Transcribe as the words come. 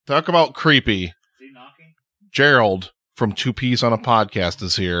Talk about creepy. Is he knocking? Gerald from Two Peas on a Podcast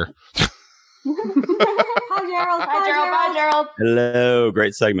is here. Hi, Gerald. Bye, Gerald. Hello.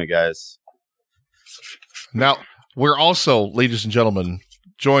 Great segment, guys. Now, we're also, ladies and gentlemen,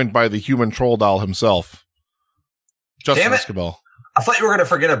 joined by the human troll doll himself, Justin Escobar. I thought you were going to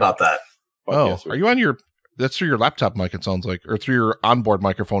forget about that. Oh, are you on your... That's through your laptop mic, it sounds like, or through your onboard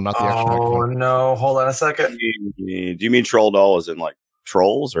microphone, not the actual microphone. Oh, no. Hold on a second. Do you mean troll doll as in like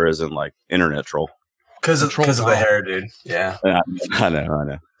trolls or as in like internet troll? Because of the hair, dude. Yeah. I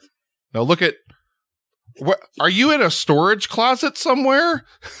know. Now look at... What, are you in a storage closet somewhere?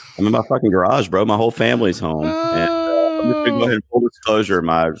 I'm in my fucking garage, bro. My whole family's home. And I'm just going to go ahead and full disclosure,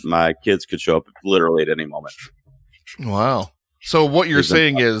 my kids could show up literally at any moment. Wow. So what you're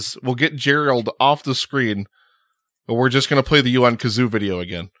saying is we'll get Gerald off the screen, but we're just going to play the You on Kazoo video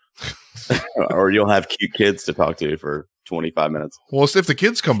again. Or you'll have cute kids to talk to for 25 minutes. Well, if the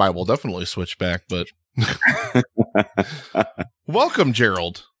kids come by, we'll definitely switch back, but... Welcome,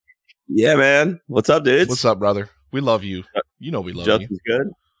 Gerald. Yeah, man. What's up, dudes? What's up, brother? We love you. You know we love Justin's you. Good.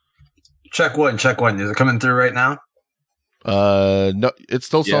 Check one. Is it coming through right now? No, it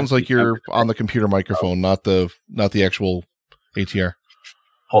still sounds like you're on the computer microphone, not the actual ATR.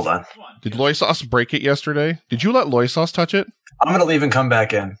 Hold on. Did Loy Sauce break it yesterday? Did you let Loy Sauce touch it? I'm going to leave and come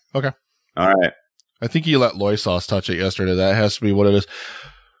back in. Okay. All right. I think you let Loy Sauce touch it yesterday. That has to be what it is.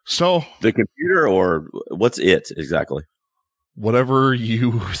 So the computer, or what's it exactly? Whatever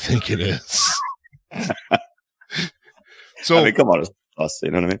you think it is. So I mean, come on, us.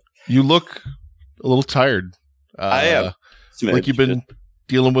 You know what I mean? You look a little tired. I am. Like you've been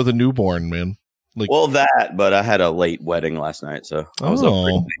dealing with a newborn, man. Well, but I had a late wedding last night, so I was up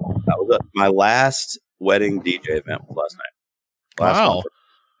pretty late. My last wedding DJ event was last night. Wow.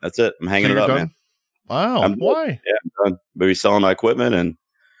 That's it. I'm hanging it up, man. Wow. Why? Yeah, I'm done. Maybe selling my equipment and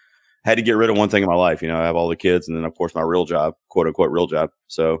had to get rid of one thing in my life. You know, I have all the kids and then, of course, my real job, quote unquote, real job.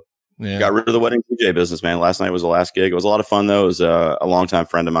 So got rid of the wedding DJ business, man. Last night was the last gig. It was a lot of fun, though. It was a longtime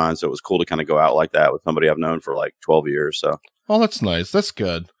friend of mine. So it was cool to kind of go out like that with somebody I've known for like 12 years. So, oh, that's nice. That's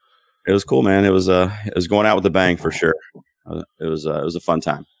good. It was cool, man. It was going out with a bang for sure. It was a fun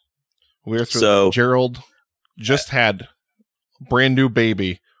time. We're through. So Gerald just had a brand new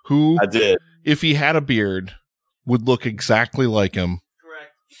baby who I did. If he had a beard, would look exactly like him.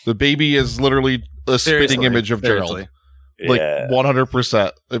 Correct. The baby is literally a spitting image of Gerald. Like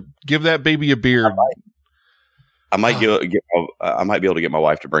 100%. Give that baby a beard. I might be able to get my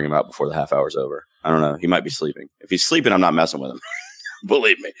wife to bring him out before the half hour's over. I don't know. He might be sleeping. If he's sleeping, I'm not messing with him.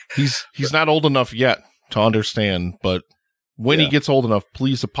 Believe me. He's not old enough yet to understand, but when he gets old enough,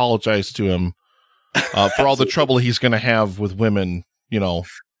 please apologize to him for all the trouble he's going to have with women, you know,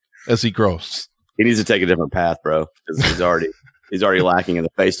 as he grows. He needs to take a different path, bro. Because he's already lacking in the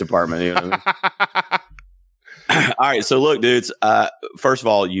face department. You know what I mean? All right, so look, dudes. First of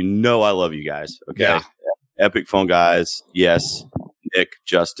all, you know I love you guys. Okay, yeah. Epic Phone guys. Yes, Nick,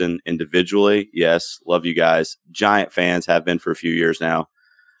 Justin, individually. Yes, love you guys. Giant fans, have been for a few years now.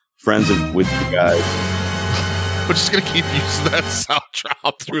 Friends with you guys. We're just gonna keep using that sound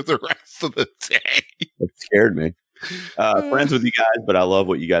drop through the rest of the day. It scared me. Friends with you guys, but I love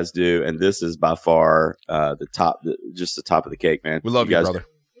what you guys do, and this is by far the top of the cake, man. We love you, guys, brother.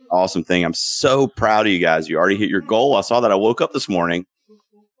 Awesome thing. I'm so proud of you guys. You already hit your goal. I saw that. I woke up this morning.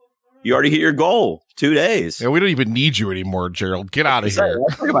 You already hit your goal. 2 days. Yeah, we don't even need you anymore, Gerald. Get out of here.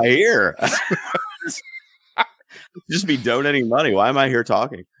 Look at my ear. Just be donating money. Why am I here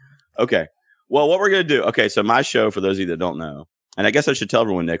talking? Okay. Well, what we're going to do. Okay. So my show, for those of you that don't know, and I guess I should tell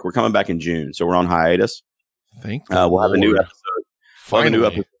everyone, Nick, we're coming back in June. So we're on hiatus. We'll have a new episode. We'll have a new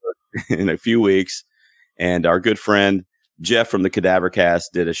episode in a few weeks. And our good friend, Jeff from the Cadaver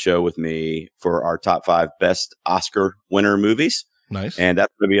Cast, did a show with me for our top 5 best Oscar winner movies. Nice. And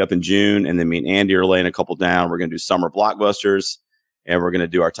that's going to be up in June. And then me and Andy are laying a couple down. We're going to do summer blockbusters. And we're going to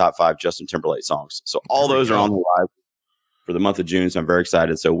do our top 5 Justin Timberlake songs. So all those are on the live for the month of June. So I'm very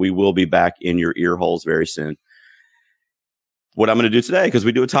excited. So we will be back in your ear holes very soon. What I'm going to do today, because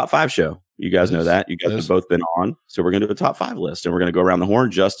we do a top 5 show. You guys know that. You guys have both been on. So we're going to do a top 5 list. And we're going to go around the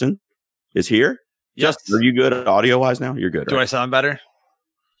horn. Justin is here. Yes. Justin, are you good audio wise now? You're good. Do I sound better?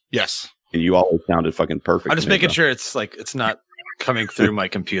 Yes. And you always sounded fucking perfect. I'm just making sure it's not coming through my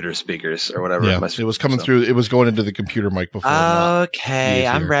computer speakers or whatever. Yeah, it was coming through. It was going into the computer mic before. Okay,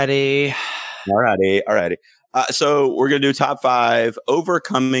 I'm ready. Alrighty. So we're going to do top 5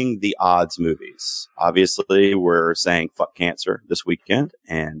 overcoming the odds movies. Obviously, we're saying fuck cancer this weekend,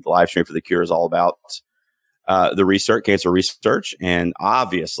 and the live stream for the cure is all about the research, cancer research, and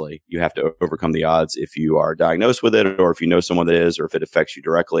obviously you have to overcome the odds if you are diagnosed with it, or if you know someone that is, or if it affects you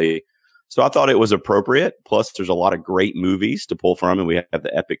directly. So I thought it was appropriate. Plus, there's a lot of great movies to pull from, and we have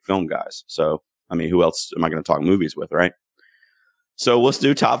the Epic Film guys. So, I mean, who else am I going to talk movies with, right? So let's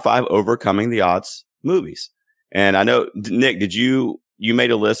do top 5 overcoming the odds movies. And I know, Nick, did you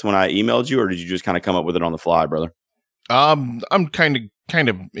made a list when I emailed you, or did you just kind of come up with it on the fly, brother? I'm kind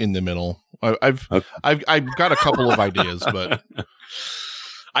of in the middle. I've got a couple of ideas, but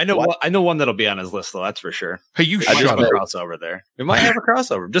I know one that'll be on his list though. That's for sure. Hey, you shut shut up. up. Crossover there. We might have a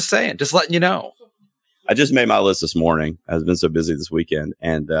crossover. Just saying. Just letting you know. I just made my list this morning. I've been so busy this weekend,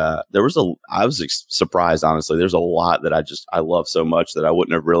 and I was surprised, honestly. There's a lot that I love so much that I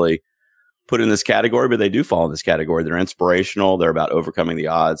wouldn't have really put in this category, but they do fall in this category. They're inspirational. They're about overcoming the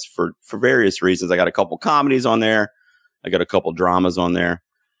odds for various reasons. I got a couple comedies on there. I got a couple dramas on there.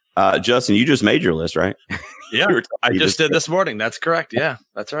 Justin, you just made your list, right? Yeah, I just did this morning. That's correct. Yeah,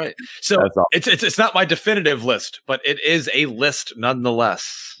 that's right. So awesome. It's not my definitive list, but it is a list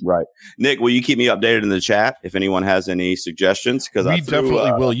nonetheless. Right. Nick, will you keep me updated in the chat if anyone has any suggestions? Because we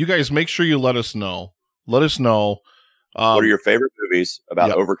definitely will. You guys make sure you let us know. Let us know. What are your favorite movies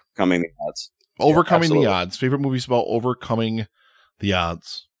about overcoming the odds? Overcoming the odds. Favorite movies about overcoming the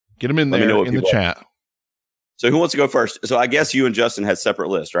odds. Get them in there in the chat. So who wants to go first? So I guess you and Justin had separate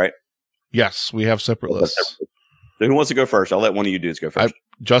lists, right? Yes, we have separate lists. So who wants to go first? I'll let one of you dudes go first.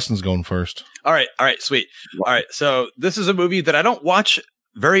 Justin's going first. All right, sweet. All right, so this is a movie that I don't watch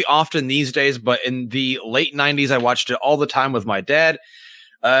very often these days, but in the late 90s, I watched it all the time with my dad.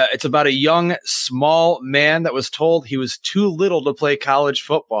 It's about a young, small man that was told he was too little to play college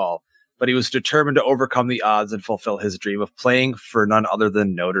football, but he was determined to overcome the odds and fulfill his dream of playing for none other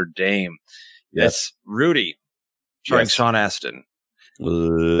than Notre Dame. Yes. It's Rudy, starring Sean Astin.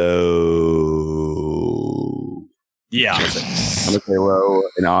 Low. Yeah. I'm going to say low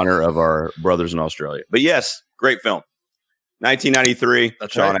in honor of our brothers in Australia. But yes, great film. 1993.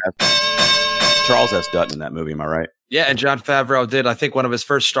 That's Sean right. Astin. Charles S. Dutton in that movie, am I right? Yeah, and Jon Favreau did, I think, one of his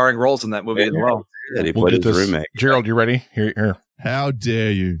first starring roles in that movie as well. Yeah, he played his roommate. Gerald, you ready? Here. How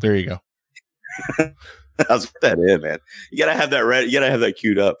dare you? There you go. Let's put that in, man. You gotta have that ready. You gotta have that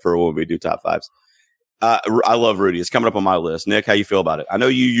queued up for when we do top 5s. I love Rudy. It's coming up on my list. Nick, how you feel about it? I know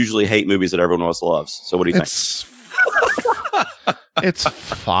you usually hate movies that everyone else loves. So what do you think? It's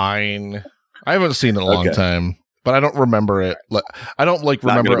fine. I haven't seen it in a long time, but I don't remember it. I don't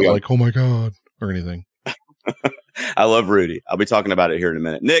remember it like, oh my God, or anything. I love Rudy. I'll be talking about it here in a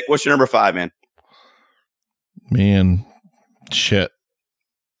minute. Nick, what's your number 5, man? Man, shit.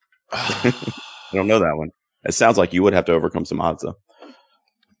 I don't know that one. It sounds like you would have to overcome some odds, though.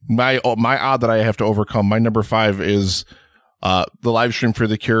 My odd that I have to overcome. My number 5 is the live stream for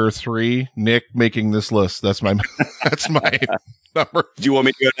The Cure 3. Nick making this list. That's my number. Do you want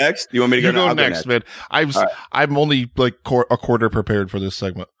me to go next? Do you want me to go next, man? I'm only like a quarter prepared for this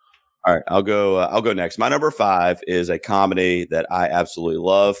segment. All right, I'll go next. My number 5 is a comedy that I absolutely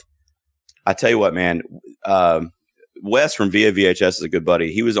love. I tell you what, man. Wes from Via VHS is a good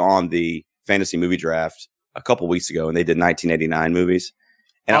buddy. He was on the fantasy movie draft a couple weeks ago, and they did 1989 movies.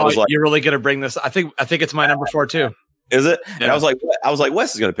 And I was like, "You're really going to bring this?" I think it's my number 4 too. Is it? Yeah. And I was like,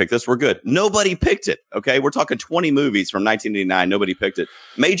 Wes is going to pick this. We're good. Nobody picked it. Okay, we're talking 20 movies from 1989. Nobody picked it.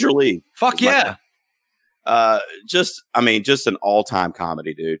 Major League. Fuck yeah. Just an all-time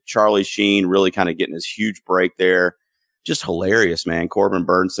comedy, dude. Charlie Sheen really kind of getting his huge break there. Just hilarious, man. Corbin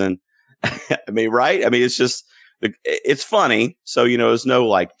Burnson. I mean, right? I mean, it's just. It's funny, so there's no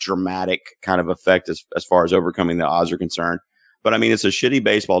like dramatic kind of effect as far as overcoming the odds are concerned. But I mean, it's a shitty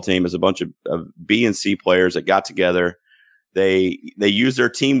baseball team. It's a bunch of B and C players that got together. They used their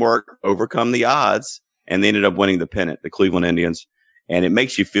teamwork to overcome the odds, and they ended up winning the pennant, the Cleveland Indians. And it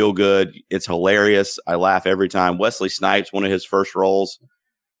makes you feel good. It's hilarious. I laugh every time. Wesley Snipes, one of his first roles.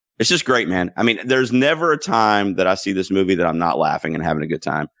 It's just great, man. I mean, there's never a time that I see this movie that I'm not laughing and having a good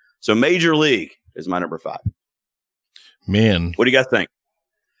time. So Major League is my number 5. Man, what do you guys think?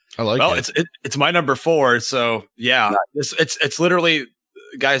 I like it. It's my number 4. So yeah, nice. It's literally,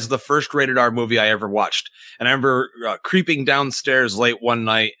 guys, the first rated R movie I ever watched. And I remember creeping downstairs late one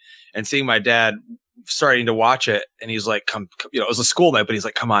night and seeing my dad starting to watch it. And he's like, come, it was a school night, but he's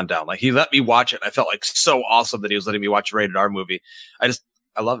like, come on down. Like he let me watch it. I felt like so awesome that he was letting me watch a rated R movie.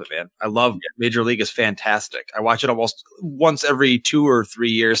 I love it, man. I love Major League is fantastic. I watch it almost once every 2 or 3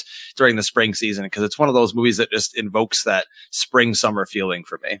 years during the spring season because it's one of those movies that just invokes that spring, summer feeling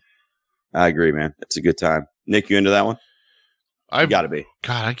for me. I agree, man. It's a good time. Nick, you into that one? I've got to be.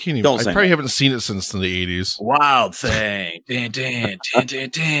 God, I can't even. Don't I say probably that. haven't seen it since the 80s. Wild Thing. Dan, dan, dan, dan,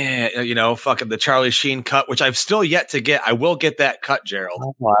 dan. You know, fucking the Charlie Sheen cut, which I've still yet to get. I will get that cut, Gerald.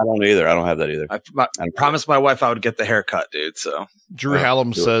 Oh, I don't either. I don't have that either. I promised my wife I would get the haircut, dude. So Drew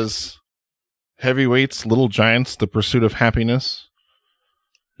Hallam says, "Heavyweights, Little Giants, The Pursuit of Happiness."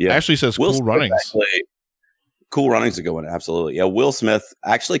 Yeah, Actually says Will Cool Smith Runnings. Actually, Cool Runnings is going. Absolutely. Yeah, Will Smith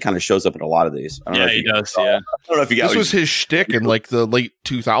actually kind of shows up in a lot of these. I don't know if he you does. saw. Yeah, I don't know if you got This was his shtick in like the late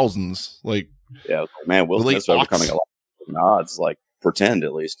 2000s. Like, yeah, man, Will the late Smith's overcoming a lot of odds, like pretend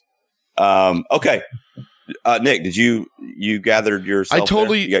at least. Okay, Nick, did you gathered yourself? I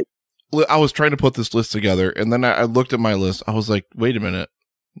totally. there? I was trying to put this list together, and then I looked at my list. I was like, wait a minute.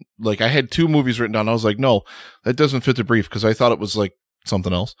 Like, I had 2 movies written down. I was like, no, that doesn't fit the brief because I thought it was like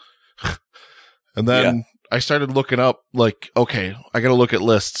something else. And then I started looking up, like, okay, I got to look at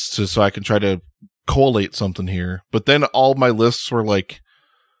lists so I can try to collate something here. But then all my lists were like,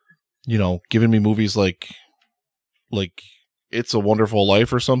 you know, giving me movies like It's a Wonderful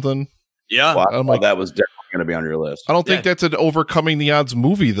Life or something. yeah. Well, I'm like, that was definitely going to be on your list. I don't think that's an overcoming the odds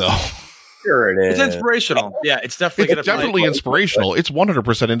movie, though. Sure, it is. It's inspirational. Yeah, it's definitely It's definitely inspirational. It's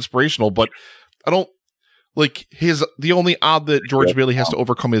 100% inspirational, but I don't like the only odd that George Bailey has to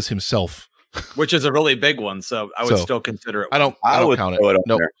overcome is himself, which is a really big one. So I would still consider it. I don't would count throw it. on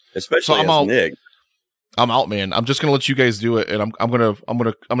No, there, especially So I'm as out. Nick. I'm out, man. I'm just gonna let you guys do it, and I'm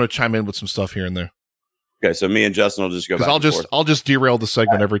gonna chime in with some stuff here and there Okay, so me and Justin will just go back. because I'll just derail the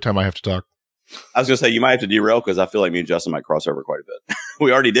segment every time I have to talk. I was going to say you might have to derail because I feel like me and Justin might cross over quite a bit.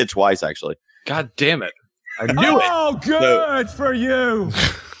 We already did twice, actually. God damn it! I knew it. Oh, good for you.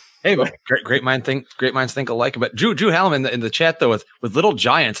 Hey, but great minds think alike. But Drew Hallam in the chat though with Little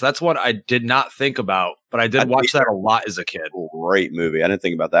Giants, that's one I did not think about, but I did watch that a lot as a kid. Great movie. I didn't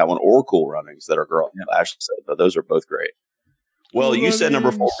think about that one or Cool Runnings that our girl Ashley said, but those are both great. Well, you said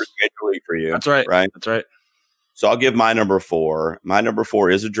number 4 was Major League for you. That's right. Right. That's right. So I'll give my number 4. My number 4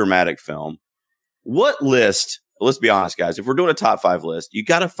 is a dramatic film. What list? Let's be honest, guys. If we're doing a top 5 list, you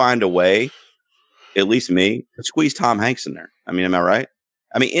got to find a way, at least me, to squeeze Tom Hanks in there. I mean, am I right?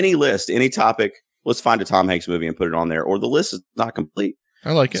 I mean, any list, any topic, let's find a Tom Hanks movie and put it on there, or the list is not complete.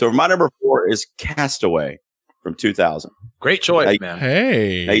 I like it. So my number 4 is Castaway from 2000. Great choice, man.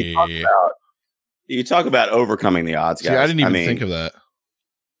 Hey, Now, you talk about overcoming the odds, guys. see, I didn't even think of that.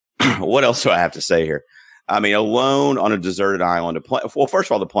 What else do I have to say here? I mean, alone on a deserted island. Well, first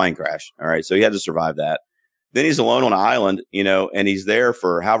of all, the plane crash. All right. So he had to survive that. Then he's alone on an island, you know, and he's there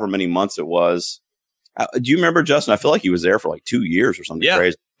for however many months it was. Do you remember, Justin? I feel like he was there for like 2 years or something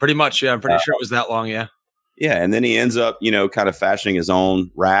crazy. Pretty much. Yeah. I'm pretty sure it was that long. Yeah. Yeah. And then he ends up, you know, kind of fashioning his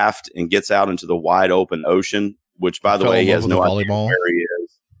own raft and gets out into the wide open ocean, which, by the way, he has no idea where he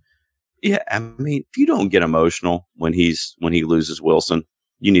is. Yeah. I mean, if you don't get emotional when he loses Wilson,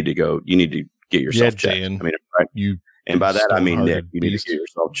 you need to get yourself checked. Jan, I mean, right? And by that I mean Nick, you need to get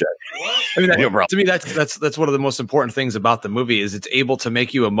yourself checked. I mean, to me, that's one of the most important things about the movie is it's able to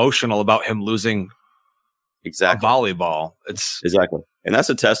make you emotional about him losing volleyball. It's exactly, and that's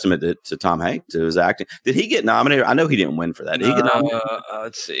a testament to Tom Hanks, to his acting. Did he get nominated? I know he didn't win for that. Did he get nominated?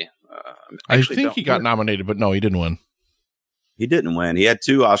 Let's see. I think he got nominated, but no, he didn't win. He didn't win. He had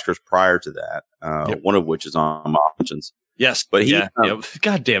 2 Oscars prior to that, one of which is on mentions. Yes, but he.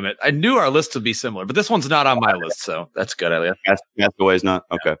 God damn it! I knew our list would be similar, but this one's not on my list, so that's good, Elliot. Castaway's not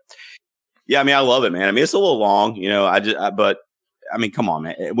okay. Yeah, I mean, I love it, man. I mean, it's a little long, you know. But I mean, come on,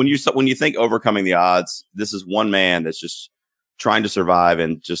 man. When you think overcoming the odds, this is one man that's just trying to survive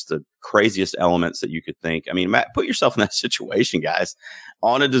in just the craziest elements that you could think. I mean, Matt, put yourself in that situation, guys,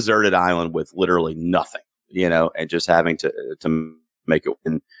 on a deserted island with literally nothing, you know, and just having to make it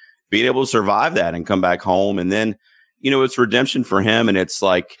and being able to survive that and come back home, and then. You know, it's redemption for him. And it's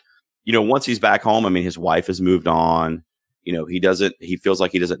like, you know, once he's back home, I mean, his wife has moved on. You know, he feels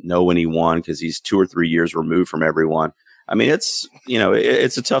like he doesn't know anyone because he's 2 or 3 years removed from everyone. I mean, it's, you know,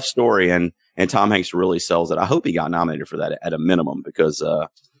 it's a tough story. And Tom Hanks really sells it. I hope he got nominated for that at a minimum because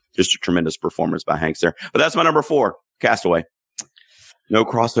just a tremendous performance by Hanks there. But that's my number 4, Castaway. No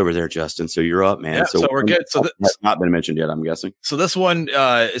crossover there, Justin. So you're up, man. Yeah, so we're good. So that's not been mentioned yet, I'm guessing. So this one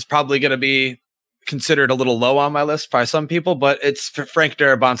is probably going to be considered a little low on my list by some people, but it's Frank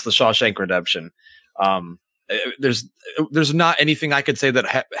Darabont's The Shawshank Redemption. There's not anything I could say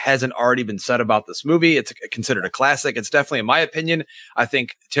that hasn't already been said about this movie. It's considered a classic. It's definitely, in my opinion, I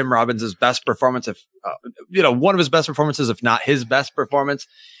think Tim Robbins' best performance, one of his best performances, if not his best performance.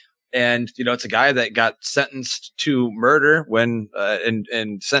 And, you know, it's a guy that got sentenced to murder when,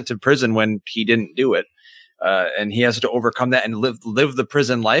 and sent to prison when he didn't do it. and he has to overcome that and live the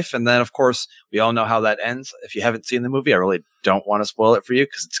prison life. And then, of course, we all know how that ends. If you haven't seen the movie, I really don't want to spoil it for you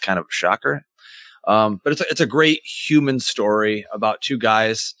because it's kind of a shocker. But it's a great human story about two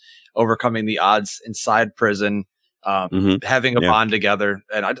guys overcoming the odds inside prison, having a bond together.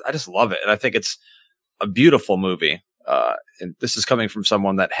 And I just love it. And I think it's a beautiful movie. And this is coming from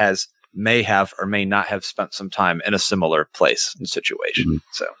someone that may have or may not have spent some time in a similar place and situation.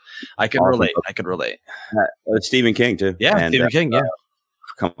 So I can relate. I can relate. Stephen King too. Yeah. And, Stephen King. Yeah.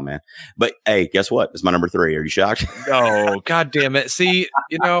 Come on, man. But hey, guess what? It's my number 3. Are you shocked? Oh, God damn it. See,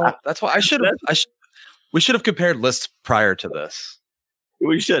 that's why we should have compared lists prior to this.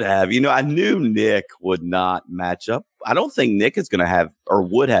 We should have. I knew Nick would not match up. I don't think Nick is going to have or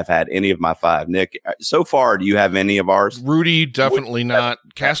would have had any of my 5. Nick, so far, do you have any of ours? Rudy, definitely not.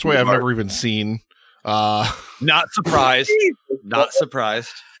 Castaway, I've never even seen. Not surprised. Not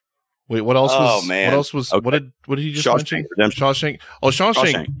surprised. Wait, what else was? Oh, man. What else was? Okay. What did he just mention? Shawshank. Oh,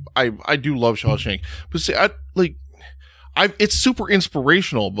 Shawshank. I do love Shawshank, but see, it's super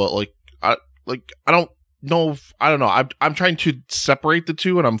inspirational, but I don't know. I don't know. I'm trying to separate the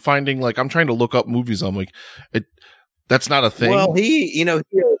two, and I'm finding I'm trying to look up movies. I'm like, that's not a thing. Well, he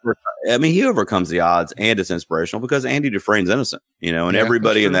overcomes the odds, and it's inspirational because Andy Dufresne's innocent, and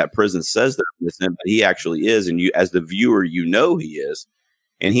everybody in that prison says they're innocent, but he actually is, and you, as the viewer, he is.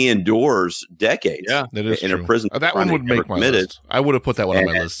 And he endures decades in a prison. That one would make my list. I would have put that one on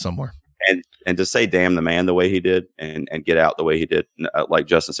my list somewhere. And to say damn the man the way he did and get out the way he did, like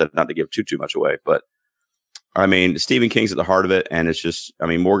Justin said, not to give too much away. But, I mean, Stephen King's at the heart of it. And it's just,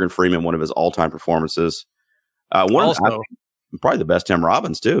 Morgan Freeman, one of his all-time performances. Probably the best Tim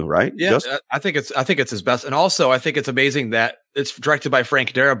Robbins, too, right? Yeah, I think it's his best. And also, I think it's amazing that it's directed by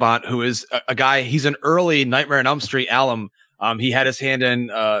Frank Darabont, who is a guy, he's an early Nightmare on Elm Street alum. He had his hand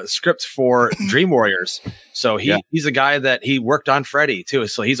in scripts for Dream Warriors. So he's a guy that he worked on Freddy too.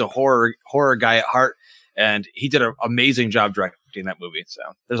 So he's a horror guy at heart, and he did an amazing job directing that movie. So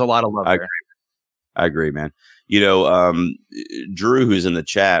there's a lot of love there. I agree, man. Drew, who's in the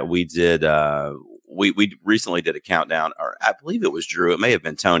chat, we did we recently did a countdown, or I believe it was Drew. It may have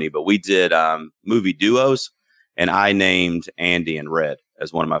been Tony, but we did movie duos, and I named Andy and Red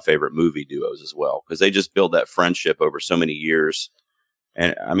as one of my favorite movie duos as well, because they just build that friendship over so many years.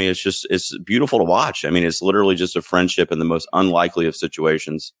 And I mean, it's beautiful to watch. I mean, it's literally just a friendship in the most unlikely of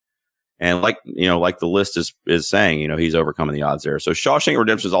situations. And like the list is saying, he's overcoming the odds there. So Shawshank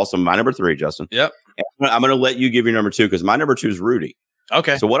Redemption is also my number 3, Justin. Yep. And I'm going to let you give your number 2, because my number 2 is Rudy.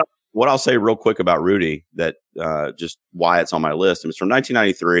 Okay. So what I'll say real quick about Rudy, that just why it's on my list, and it's from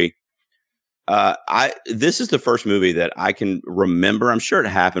 1993. This is the first movie that I can remember. I'm sure it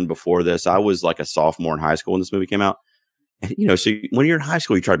happened before this. I was like a sophomore in high school when this movie came out. And, so when you're in high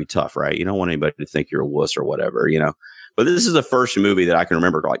school, you try to be tough, right? You don't want anybody to think you're a wuss or whatever, But this is the first movie that I can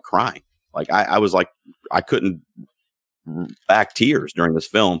remember crying. I was I couldn't back tears during this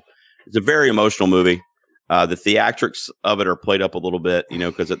film. It's a very emotional movie. The theatrics of it are played up a little bit,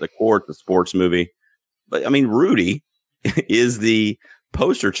 because at the core, it's a sports movie. But I mean, Rudy is the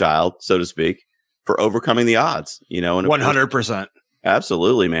poster child, so to speak, for overcoming the odds, and 100%.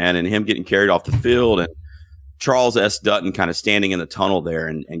 Absolutely, man. And him getting carried off the field, and Charles S. Dutton kind of standing in the tunnel there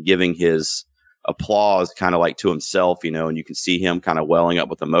and giving his applause kind of to himself, and you can see him kind of welling up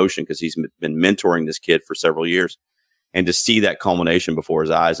with emotion because he's been mentoring this kid for several years, and to see that culmination before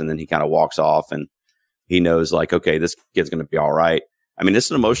his eyes. And then he kind of walks off, and he knows okay, this kid's going to be all right. I mean,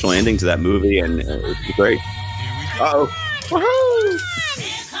 it's an emotional ending to that movie, and it's great. Uh-oh.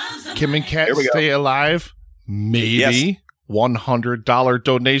 Woohoo! Kim and Kat stay alive. Maybe. Yes. $100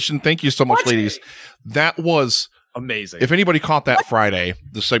 donation. Thank you so much, ladies. That was amazing. If anybody caught that Friday,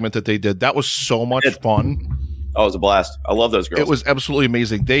 the segment that they did, that was so much fun. Oh, it was a blast. I love those girls. It was absolutely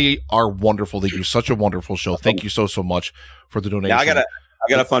amazing. They are wonderful. They do such a wonderful show. Thank you so much for the donation. Yeah, I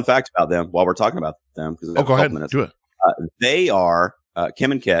got a fun fact about them while we're talking about them. Go ahead. Do it. They are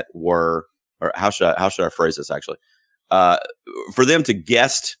Kim and Kat were, or how should I phrase this actually? For them to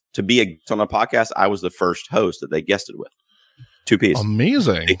guest to be on a podcast, I was the first host that they guested with. Two Peas.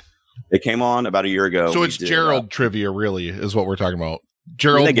 Amazing. They came on about a year ago. So it's Gerald trivia, really, is what we're talking about.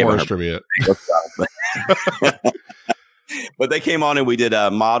 Gerald Morris trivia. But they came on and we did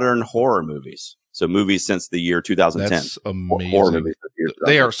modern horror movies. So movies since the year 2010. That's amazing.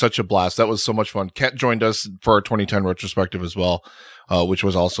 They are such a blast. That was so much fun. Kat joined us for our 2010 retrospective as well, which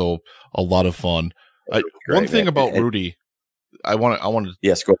was also a lot of fun. One thing about Rudy, I want to.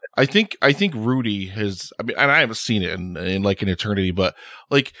 Yes, go ahead. I think Rudy has. I mean, and I haven't seen it in an eternity, but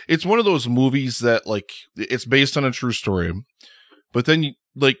it's one of those movies that it's based on a true story, but then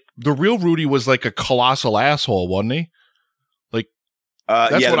like the real Rudy was like a colossal asshole, wasn't he? Like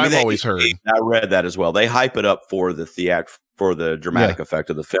that's what I've always heard. I read that as well. They hype it up for the dramatic effect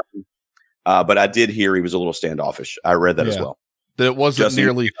of the film. But I did hear he was a little standoffish. I read that as well. That it wasn't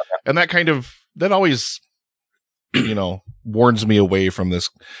nearly, and that always, warns me away from this,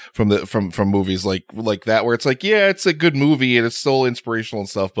 from movies like that, where it's like, yeah, it's a good movie and it's still inspirational and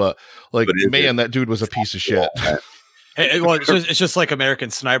stuff, but man, that dude was a piece of shit. Well, it's just like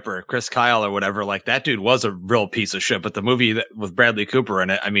American Sniper, Chris Kyle or whatever. Like that dude was a real piece of shit. But the movie with Bradley Cooper in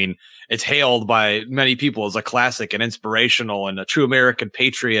it, I mean, it's hailed by many people as a classic and inspirational and a true American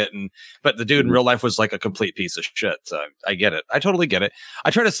patriot. But the dude in real life was like a complete piece of shit. So I get it. I totally get it.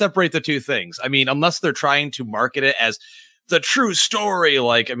 I try to separate the two things. I mean, unless they're trying to market it as the true story,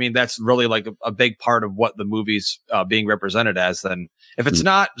 that's really like a big part of what the movie's being represented as. Then if it's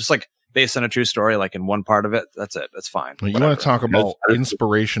not just like based on a true story, like in one part of it, that's it. That's fine. Well, you want to talk about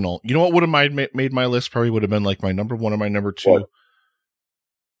inspirational? You know what would have made my list? Probably would have been like my number one and my number two. What?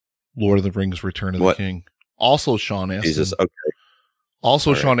 Lord of the Rings: Return of the King. Also, Sean Astin. Jesus. Okay.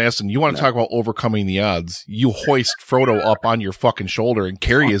 Also, Sean Astin. You want to talk about overcoming the odds? You hoist Frodo up on your fucking shoulder and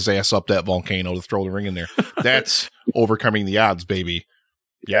carry his ass up that volcano to throw the ring in there. That's overcoming the odds, baby.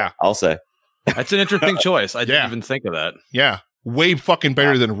 Yeah, I'll say that's an interesting choice. I didn't even think of that. Yeah. Way fucking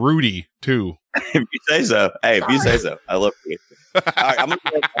better than Rudy, too. If you say so. Hey, if you say so. I love you. All right, I'm going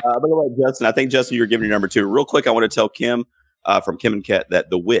to let Justin. I think, Justin, you were giving your number two. Real quick, I want to tell Kim from Kim and Ket that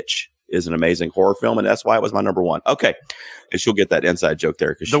The Witch is an amazing horror film, and that's why it was my number one. Okay. And she'll get that inside joke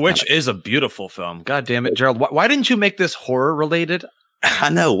there. The Witch is a beautiful film. God damn it, Gerald. Why didn't you make this horror-related? I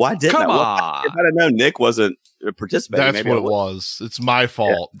know. Why didn't I? On. If I'd have known Nick wasn't participating, that's what it was. It's my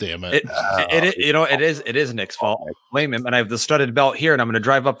fault. Damn it. It is Nick's fault. Blame him. And I have the studded belt here, and I'm going to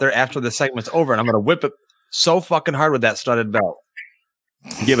drive up there after the segment's over, and I'm going to whip it so fucking hard with that studded belt.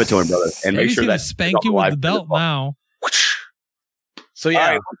 Give it to him, brother, and make sure that spank you with the belt now. So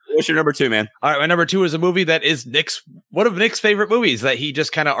yeah, right, what's your number two, man? All right, my number two is a movie that is one of Nick's favorite movies that he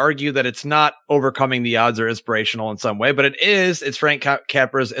just kind of argued that it's not overcoming the odds or inspirational in some way, but it is. It's Frank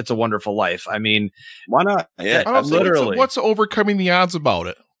Capra's "It's a Wonderful Life." I mean, why not? Yeah, literally. What's overcoming the odds about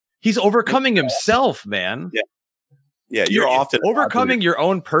it? He's overcoming himself, man. Yeah, you're often overcoming your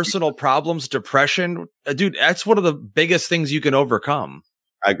own personal problems, depression, dude. That's one of the biggest things you can overcome.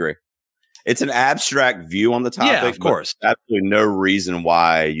 I agree. It's an abstract view on the topic. Yeah, of course. Absolutely no reason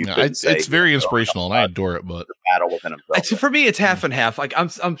why you couldn't say it's very inspirational, and I adore it. But battle within himself. For me, it's half and half. Like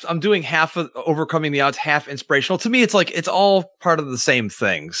I'm doing half of overcoming the odds, half inspirational. To me, it's like it's all part of the same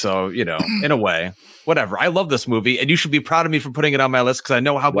thing. So in a way, whatever. I love this movie, and you should be proud of me for putting it on my list because I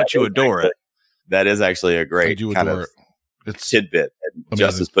know how much you adore it. That is actually a great kind of tidbit.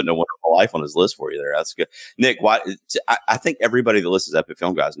 Justin's putting A Wonderful Life on his list for you there. That's good. Nick, I think everybody that listens to Epic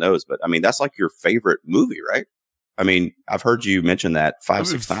Film Guys knows, but I mean, that's like your favorite movie, right? I mean, I've heard you mention that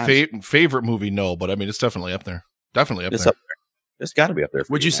 5-6 times. Favorite movie, no, but I mean, it's definitely up there. Definitely up there. Up there. It's got to be up there.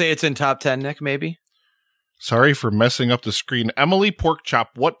 Would you say it's in top 10, Nick, maybe? Sorry for messing up the screen. Emily Porkchop,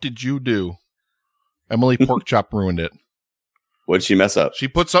 what did you do? Emily Porkchop ruined it. What did she mess up? She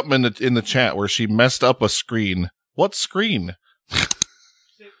put something in the chat where she messed up a screen. What screen?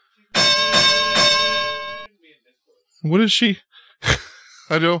 What is she?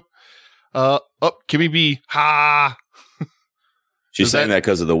 I know. Kimmy B. Ha. She's saying that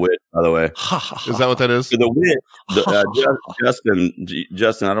because of The Witch, by the way. Is that what that is? The Witch.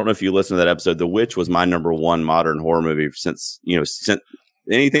 Justin, I don't know if you listened to that episode. The Witch was my number one modern horror movie since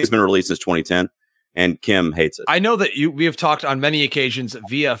anything's been released since 2010. And Kim hates it. I know that we have talked on many occasions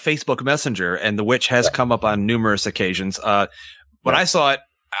via Facebook Messenger, and The Witch has come up on numerous occasions. When I saw it,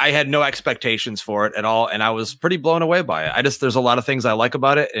 I had no expectations for it at all, and I was pretty blown away by it. There's a lot of things I like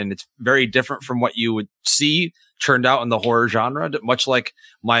about it, and it's very different from what you would see turned out in the horror genre, much like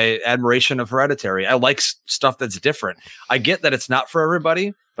my admiration of Hereditary. I like stuff that's different. I get that it's not for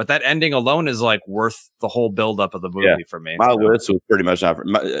everybody, but that ending alone is like worth the whole buildup of the movie for me. My list was pretty much not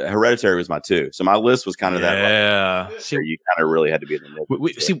Hereditary was my two, so my list was kind of that. Yeah, you kind of really had to be in the middle.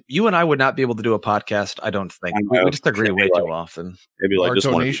 See, you and I would not be able to do a podcast. I don't think we just agree way too often. Maybe like our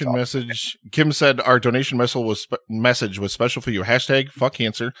donation message. Kim said our donation message was special for you. Hashtag fuck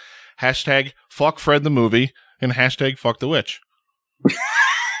cancer. Hashtag fuck Fred the movie. And hashtag fuck the witch.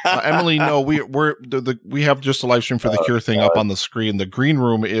 Emily, no, we have just a live stream for the Cure thing up on the screen. The green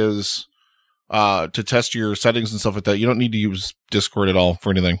room is to test your settings and stuff like that. You don't need to use Discord at all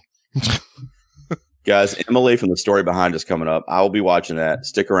for anything. Guys, Emily from The Story Behind is coming up. I will be watching that.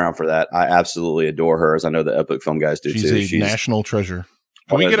 Stick around for that. I absolutely adore her, as I know the Epic Film Guys do too. She's a national treasure.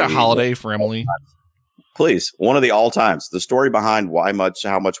 Can we get a holiday for Emily? Please, one of the all times. The story behind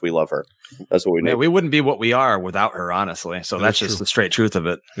how much we love her. That's what we need. Yeah, we wouldn't be what we are without her, honestly. So that's just the straight truth of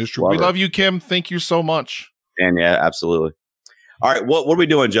it. It's true. We love you, Kim. Thank you so much. And yeah, absolutely. All right, what are we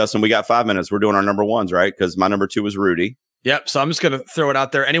doing, Justin? We got 5 minutes. We're doing our number ones, right? Because my number 2 was Rudy. Yep. So I'm just going to throw it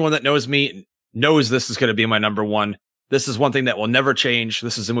out there. Anyone that knows me knows this is going to be my number 1. This is one thing that will never change.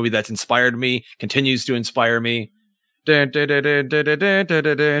 This is a movie that's inspired me, continues to inspire me. This is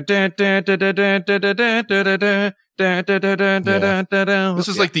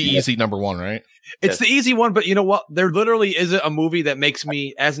like the easy number 1, right? It's the easy one, but you know what? There literally isn't a movie that makes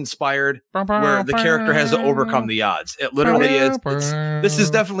me as inspired where the character has to overcome the odds. It literally is. This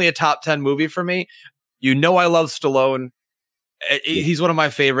is definitely a top 10 movie for me. You know, I love Stallone. He's one of my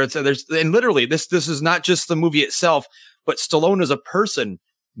favorites. And literally, this is not just the movie itself, but Stallone is a person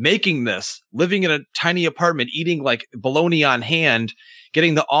making this, living in a tiny apartment, eating like bologna on hand,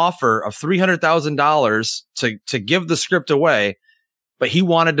 getting the offer of $300,000 to give the script away. But he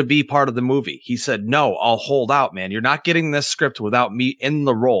wanted to be part of the movie. He said, no, I'll hold out, man. You're not getting this script without me in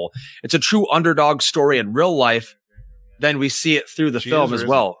the role. It's a true underdog story in real life. Then we see it through the film as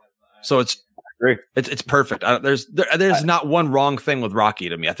well. So it's perfect. There's not one wrong thing with Rocky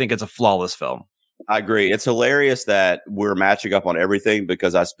to me. I think it's a flawless film. I agree. It's hilarious that we're matching up on everything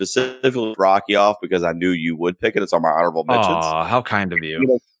because I specifically Rocky off because I knew you would pick it. It's on my honorable mentions. Oh, how kind of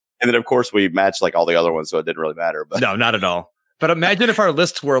you. And then, of course, we matched like all the other ones, so it didn't really matter. But no, not at all. But imagine if our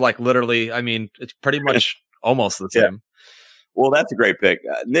lists were like literally, I mean, it's pretty much almost the same. Yeah. Well, that's a great pick.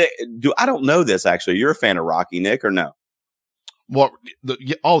 Nick, I don't know this actually. You're a fan of Rocky, Nick, or no? What?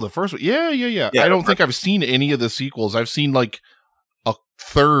 The first one? Yeah. I don't think I've seen any of the sequels. I've seen like a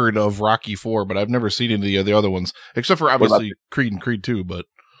third of Rocky 4, but I've never seen any of the other ones, except for obviously Creed and Creed 2. But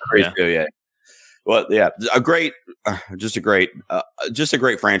Creed 2, yeah. Well, yeah, just a great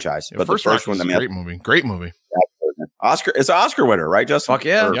franchise. Yeah, but the first one, great movie. Oscar, it's an Oscar winner, right, Justin? Fuck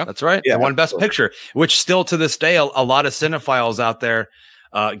yeah, that's right. Yeah, won Best Picture, which still to this day, a lot of cinephiles out there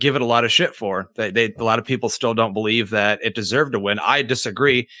give it a lot of shit for. A lot of people still don't believe that it deserved to win. I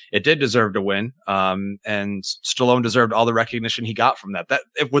disagree. It did deserve to win, and Stallone deserved all the recognition he got from that.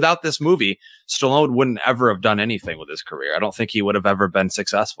 Without this movie, Stallone wouldn't ever have done anything with his career. I don't think he would have ever been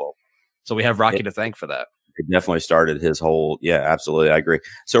successful. So we have Rocky to thank for that. It definitely started his whole, yeah, absolutely. I agree.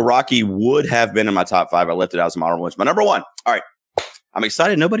 So Rocky would have been in my top 5. I left it out as my honorable mention. My number 1. All right. I'm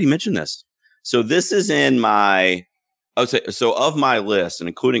excited. Nobody mentioned this. So this is in my, so of my list and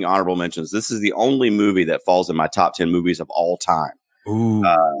including honorable mentions, this is the only movie that falls in my top 10 movies of all time. Ooh.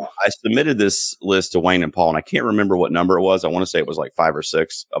 I submitted this list to Wayne and Paul, and I can't remember what number it was. I want to say it was like 5 or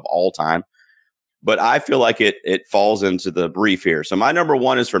 6 of all time. But I feel like it falls into the brief here. So my number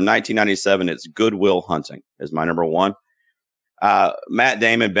 1 is from 1997. It's Good Will Hunting is my number 1. Matt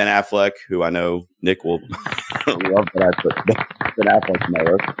Damon, Ben Affleck, who I know Nick will love that I put Ben Affleck in my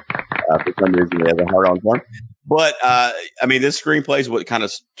list. For some reason, he has a hard on for him. But, I mean, this screenplay is what kind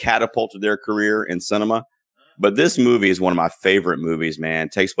of catapulted their career in cinema. But this movie is one of my favorite movies, man.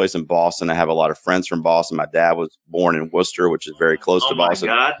 It takes place in Boston. I have a lot of friends from Boston. My dad was born in Worcester, which is very close to Boston.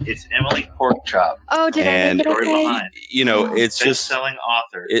 Oh, my God. It's Emily Porkchop. Oh, did I make it okay? You know, it's just best-selling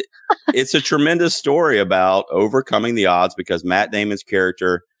author. It's a tremendous story about overcoming the odds because Matt Damon's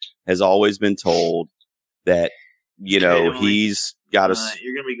character has always been told that, you know, Emily, he's got to...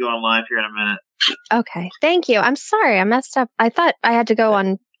 You're going to be going live here in a minute. Okay. Thank you. I'm sorry. I messed up. I thought I had to go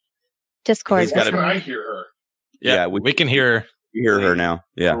on Discord. I hear her. Yeah, we can hear her now.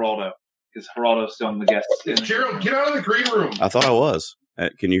 Yeah, Geraldo, because Geraldo's still in the guest. Gerald, get out of the green room. I thought I was.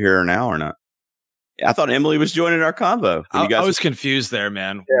 Can you hear her now or not? I thought Emily was joining our combo. I was confused there,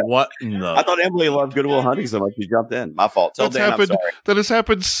 man. Yeah. What? I thought Emily loved Good Will Hunting so much she jumped in. My fault. Tell Dan I'm sorry. That has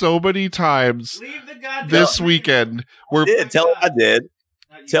happened so many times this weekend. I did.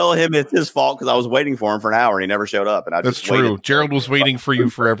 Tell him it's his fault because I was waiting for him for an hour and he never showed up. And That's true. Gerald was waiting for you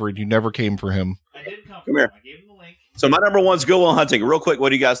forever and you never came for him. I did come here. I gave him the link. So my number 1 is Good Will Hunting. Real quick, what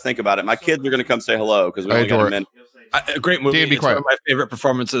do you guys think about it? My kids are going to come say hello because we only got a minute. A great movie. It's one of my favorite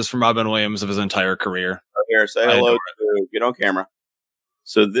performances from Robin Williams of his entire career. Here, say hello to get on camera.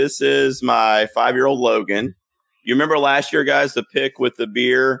 So this is my 5-year-old Logan. You remember last year, guys, the pick with the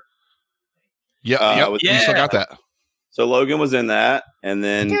beer? Yeah, we still got that. So Logan was in that, and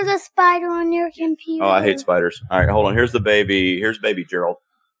then there's a spider on your computer. Oh, I hate spiders. All right, hold on. Here's the baby. Here's baby Gerald.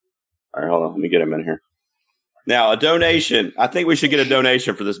 All right, hold on. Let me get him in here. Now, a donation. I think we should get a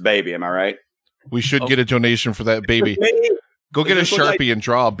donation for this baby. Am I right? We should get a donation for that baby. Go get a Sharpie and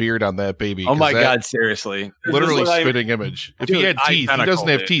draw a beard on that baby. Oh my God, seriously. Literally spitting image. If he had teeth, he doesn't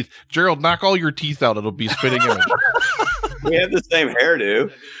have teeth. Gerald, knock all your teeth out. It'll be spitting image. We have the same hairdo.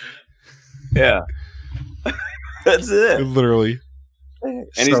 Yeah. That's it. Literally. And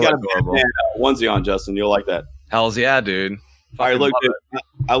he's got a Batman onesie on, Justin. You'll like that. Hells yeah, dude. All right, look, dude,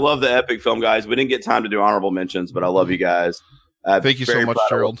 I love the epic film, guys. We didn't get time to do honorable mentions, but I love you guys. Thank you so much,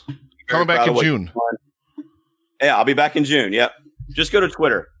 Gerald. Coming back in June. Yeah, I'll be back in June. Yep. Just go to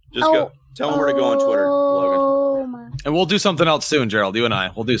Twitter. Just go. Tell them where to go on Twitter, Logan. And we'll do something else soon, Gerald. You and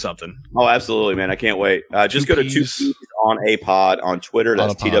I. We'll do something. Oh, absolutely, man. I can't wait. Just go to 2 Peas on a pod on Twitter.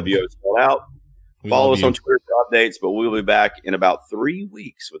 That's TWO spelled out. Follow us on Twitter for updates, but we'll be back in about 3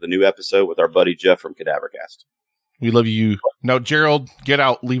 weeks with a new episode with our buddy Jeff from Cadavercast. We love you. Now, Gerald, get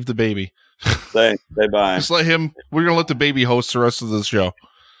out. Leave the baby. Say bye. Just let him. We're going to let the baby host the rest of the show.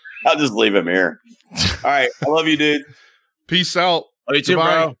 I'll just leave him here. All right. I love you, dude. Peace out. Love you too,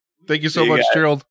 bro. Thank you so much, Gerald.